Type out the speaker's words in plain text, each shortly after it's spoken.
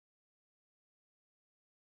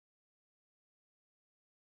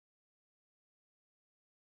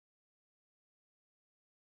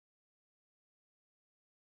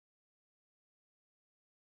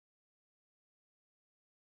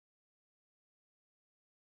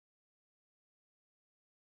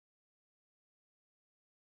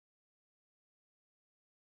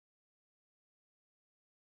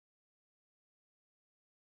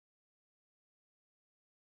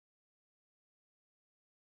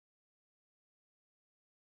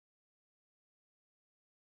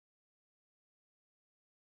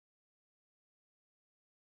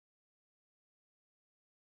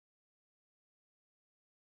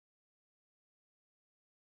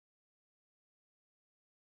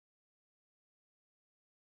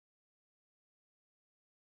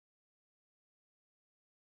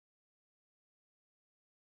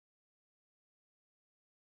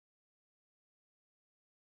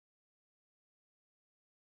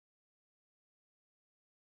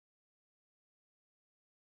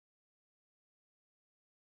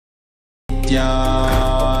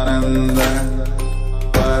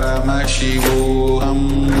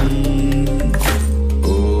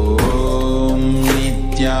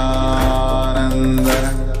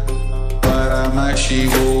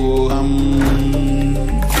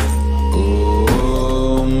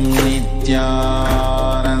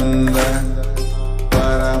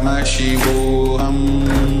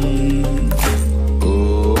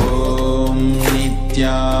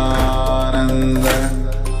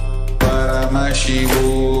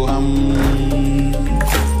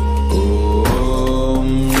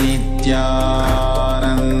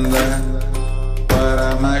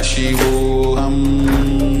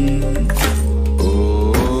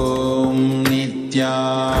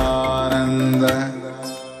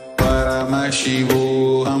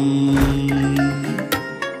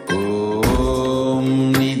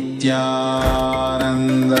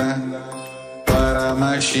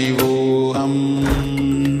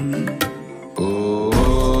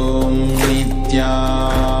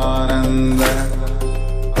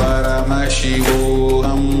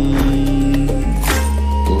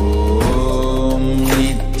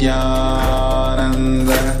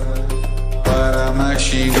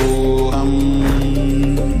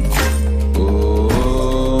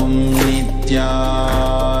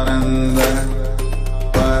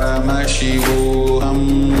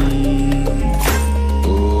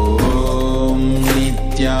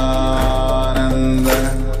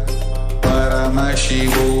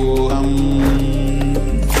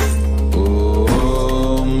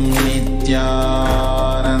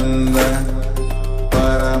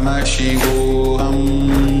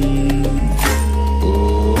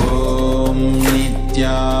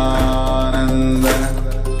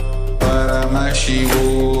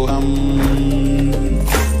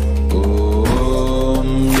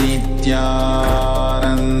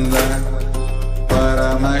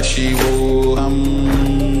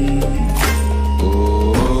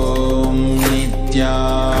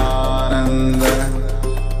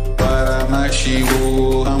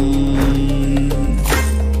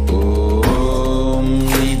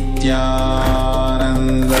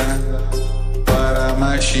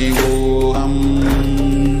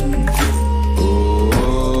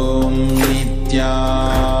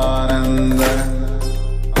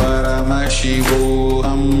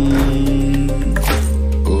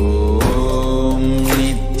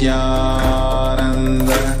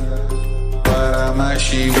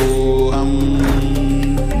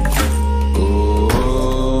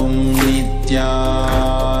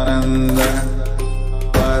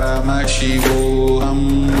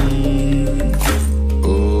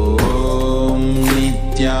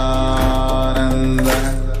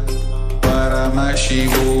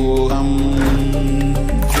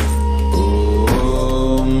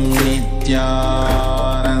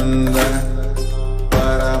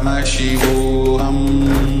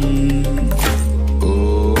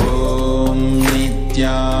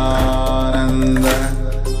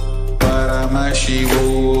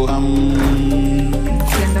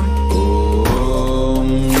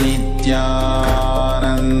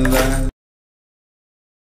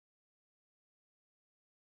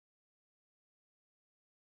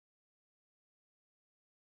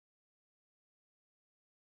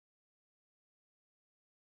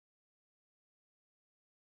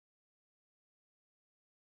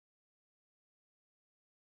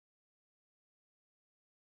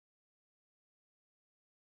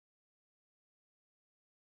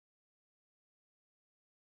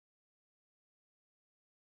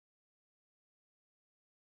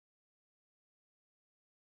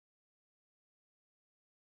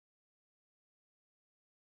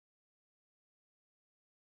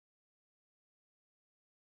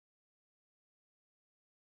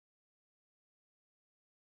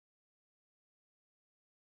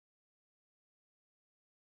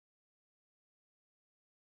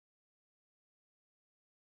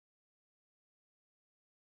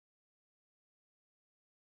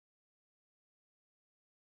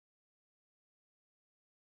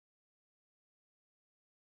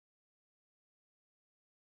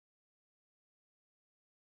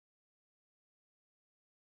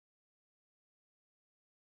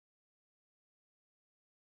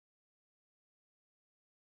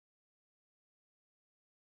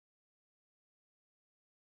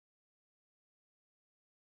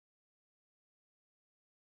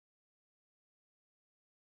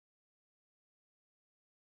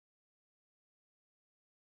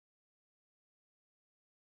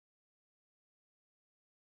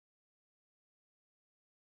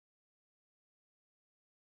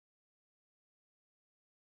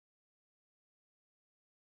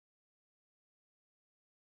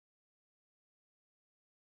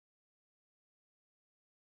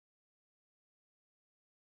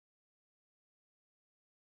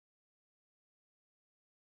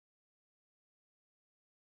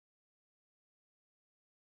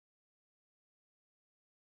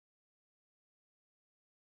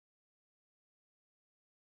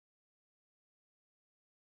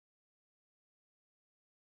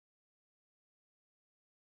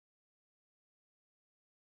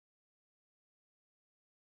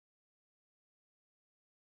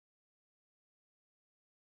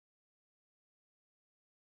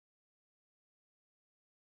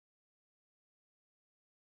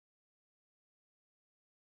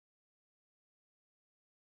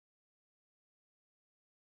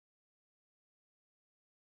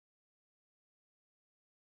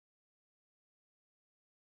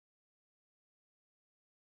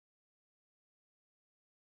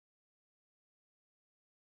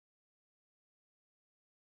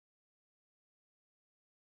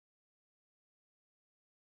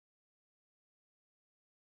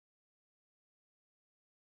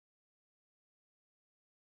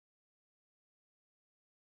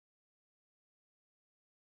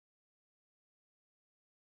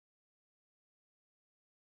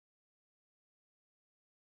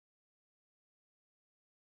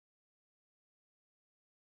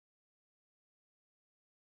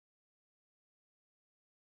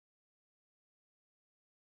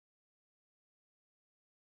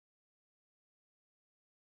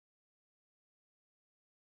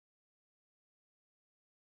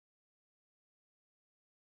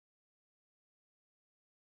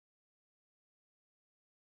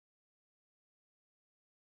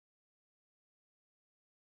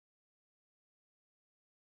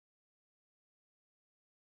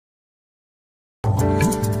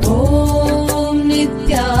ॐ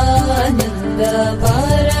नित्यानन्द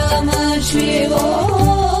परमशिवोऽहम्।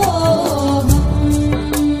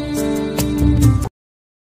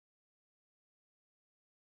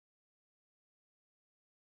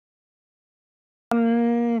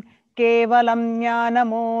 केवलं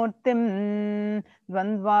ज्ञानमूर्तिं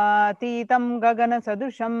द्वन्द्वातीतं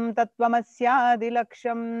गगनसदृशं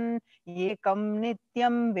तत्त्वमस्यादिलक्ष्यम् एकं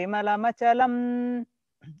नित्यं विमलमचलं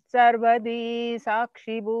सर्वदी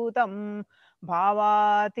साक्षिभूतं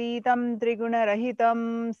भावातीतं त्रिगुणरहितं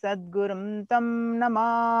सद्गुरुं तं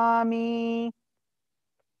Namami.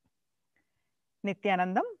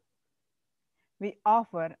 Nithyanandam, we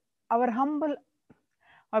offer our humble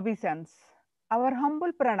obeisance, our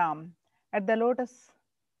humble pranam at the lotus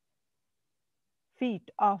feet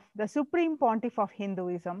of the Supreme Pontiff of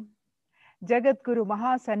Hinduism, Jagat Guru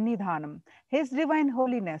Mahasannidhanam, His Divine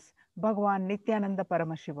Holiness, Bhagavan Nithyananda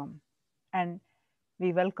Paramashivam. And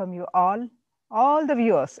we welcome you all the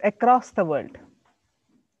viewers across the world,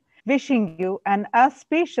 wishing you an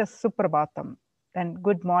auspicious Suprabhatam and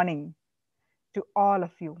good morning to all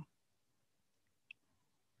of you.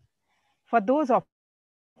 For those of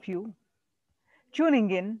you tuning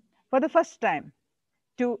in for the first time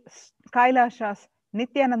to Kailasha's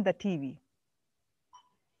Nithyananda TV,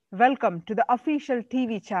 welcome to the official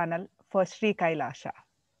TV channel for Sri Kailasha,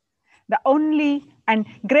 the only and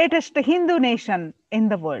greatest Hindu nation in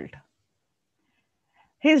the world.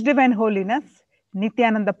 His Divine Holiness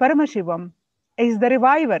Nithyananda Paramashivam is the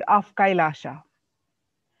reviver of Kailasha,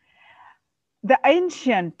 the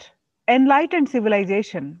ancient enlightened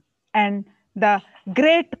civilization and the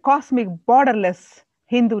great cosmic borderless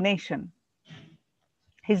Hindu nation.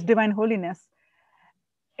 His Divine Holiness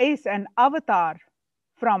is an avatar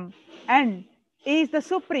from and is the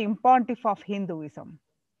Supreme Pontiff of Hinduism.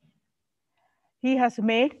 He has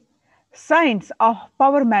made science of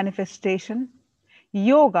power manifestation,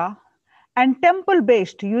 yoga, and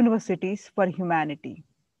temple-based universities for humanity.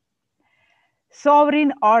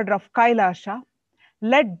 Sovereign Order of Kailasha,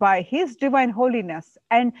 led by His Divine Holiness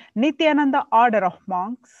and Nithyananda Order of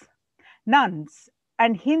Monks, nuns,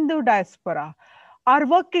 and Hindu diaspora are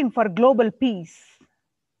working for global peace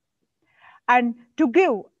and to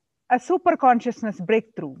give a super consciousness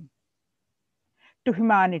breakthrough to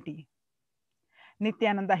humanity.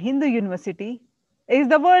 Nithyananda Hindu University is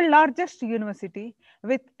the world's largest university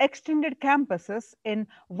with extended campuses in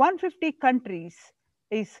 150 countries,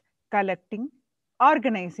 is collecting,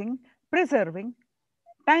 organizing, preserving,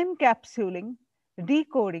 time capsuling,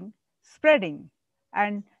 decoding, spreading,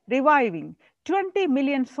 and reviving 20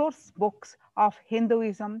 million source books of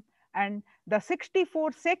Hinduism and the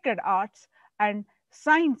 64 sacred arts and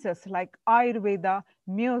sciences like Ayurveda,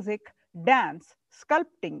 music, dance,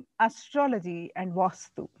 sculpting, astrology, and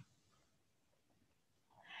Vastu.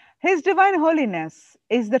 His Divine Holiness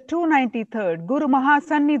is the 293rd Guru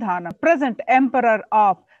Mahasannidhanam, present Emperor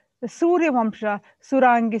of Surya Vamsha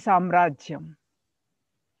Surangi Samrajyam.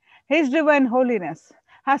 His Divine Holiness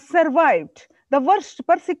has survived the worst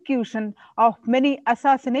persecution of many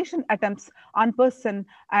assassination attempts on person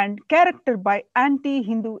and character by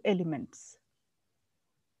anti-Hindu elements.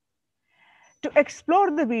 To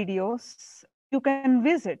explore the videos, you can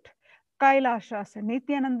visit Kailasha's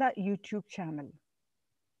Nithyananda YouTube channel.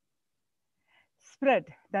 Spread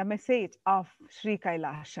the message of Sri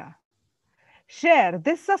Kailasha. Share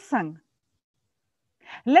this Satsang.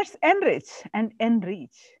 Let's enrich and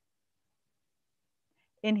enrich.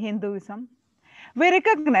 In Hinduism, we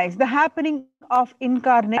recognize the happening of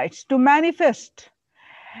incarnates to manifest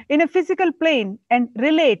in a physical plane and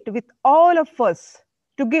relate with all of us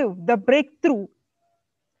to give the breakthrough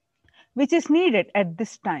which is needed at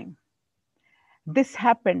this time. This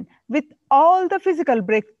happened with all the physical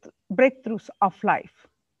breakthroughs of life,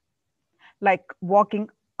 like walking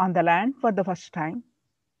on the land for the first time,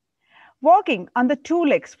 walking on the two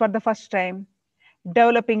legs for the first time,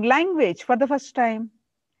 developing language for the first time.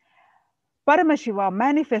 Paramashiva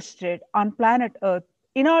manifested on planet Earth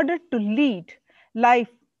in order to lead life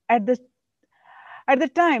at the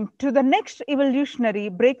time to the next evolutionary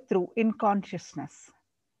breakthrough in consciousness.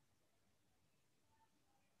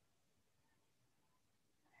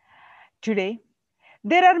 Today,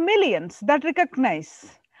 there are millions that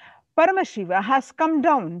recognize Paramashiva has come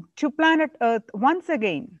down to planet Earth once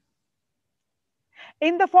again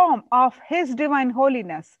in the form of His Divine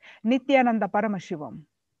Holiness Nithyananda Paramashivam,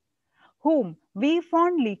 whom we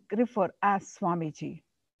fondly refer as Swamiji.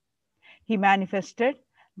 He manifested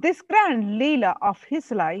this grand Leela of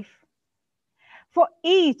his life for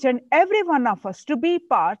each and every one of us to be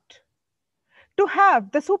part, to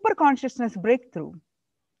have the super consciousness breakthrough.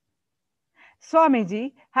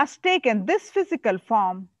 Swamiji has taken this physical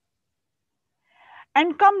form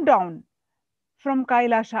and come down from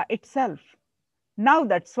Kailasha itself. Now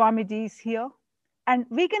that Swamiji is here, and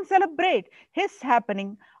we can celebrate his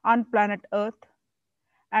happening on planet Earth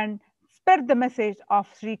and spread the message of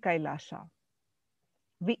Sri Kailasha.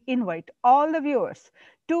 We invite all the viewers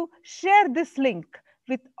to share this link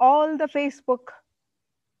with all the Facebook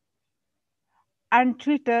and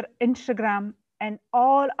Twitter, Instagram, and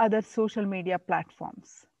all other social media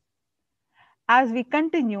platforms. As we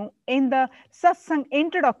continue in the Satsang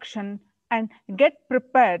introduction and get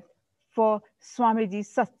prepared for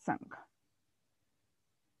Swamiji's Satsang.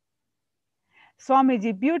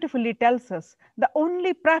 Swamiji beautifully tells us the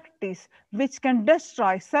only practice which can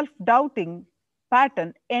destroy self-doubting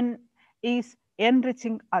pattern is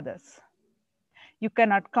enriching others. You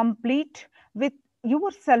cannot complete with your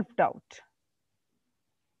self-doubt.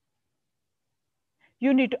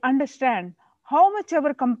 You need to understand how much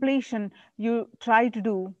ever completion you try to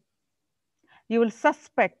do, you will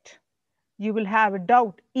suspect, you will have a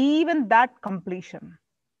doubt, even that completion.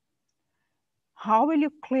 How will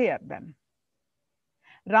you clear them?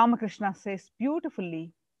 Ramakrishna says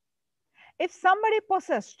beautifully, if somebody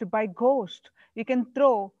possessed by ghost, you can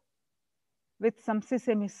throw with some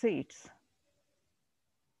sesame seeds.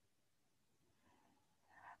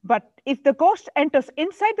 But if the ghost enters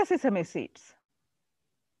inside the sesame seeds,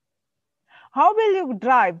 how will you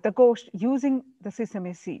drive the ghost using the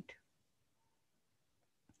sesame seed?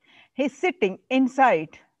 He's sitting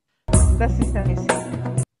inside the sesame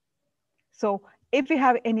seed. So if you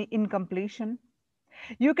have any incompletion,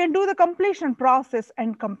 you can do the completion process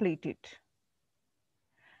and complete it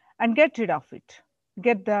and get rid of it.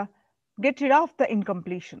 Get rid of the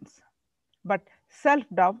incompletions. But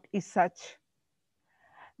self-doubt is such.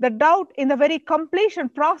 The doubt in the very completion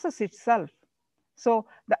process itself. So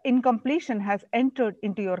the incompletion has entered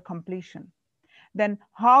into your completion. Then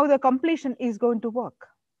how the completion is going to work?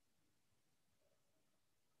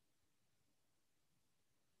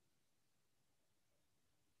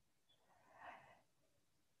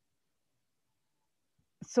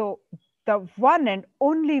 So the one and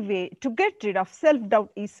only way to get rid of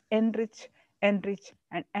self-doubt is enrich, enrich,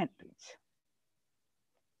 and enrich.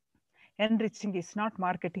 Enriching is not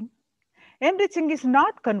marketing. Enriching is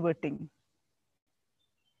not converting.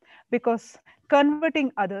 Because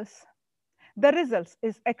converting others, the results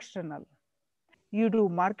is external. You do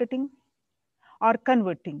marketing or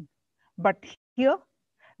converting. But here,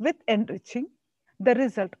 with enriching, the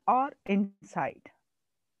result are inside.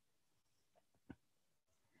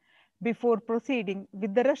 Before proceeding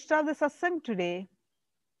with the rest of the satsang today,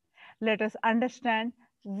 let us understand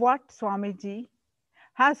what Swamiji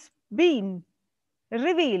has been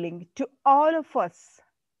revealing to all of us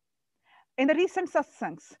in the recent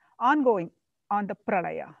satsangs ongoing on the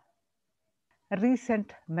Pralaya. A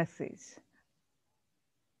recent message.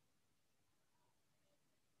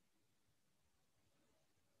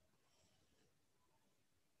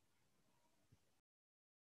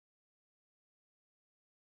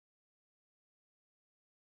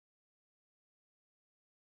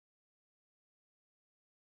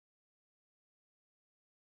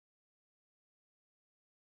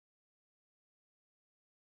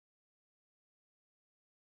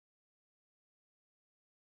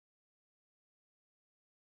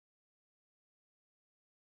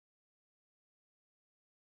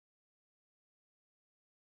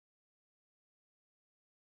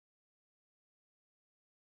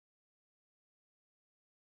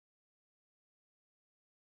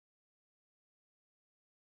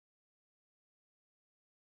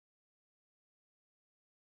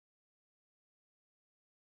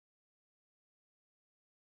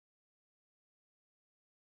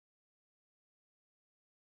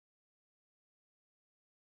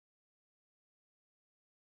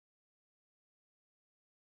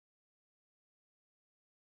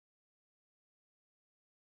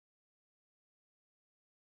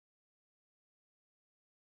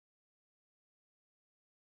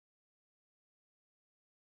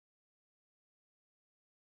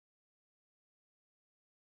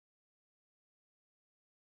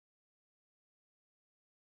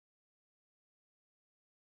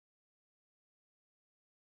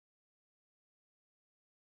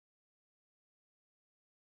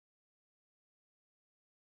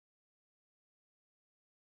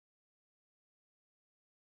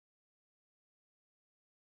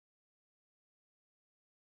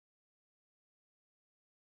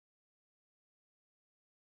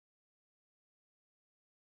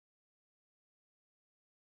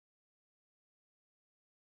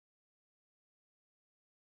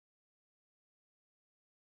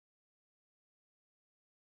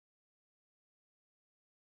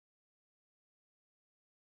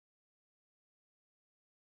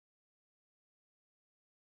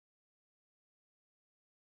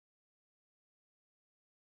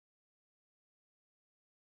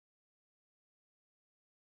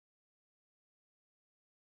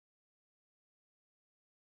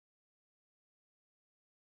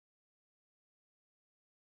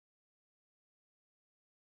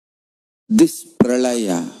 this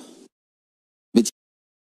pralaya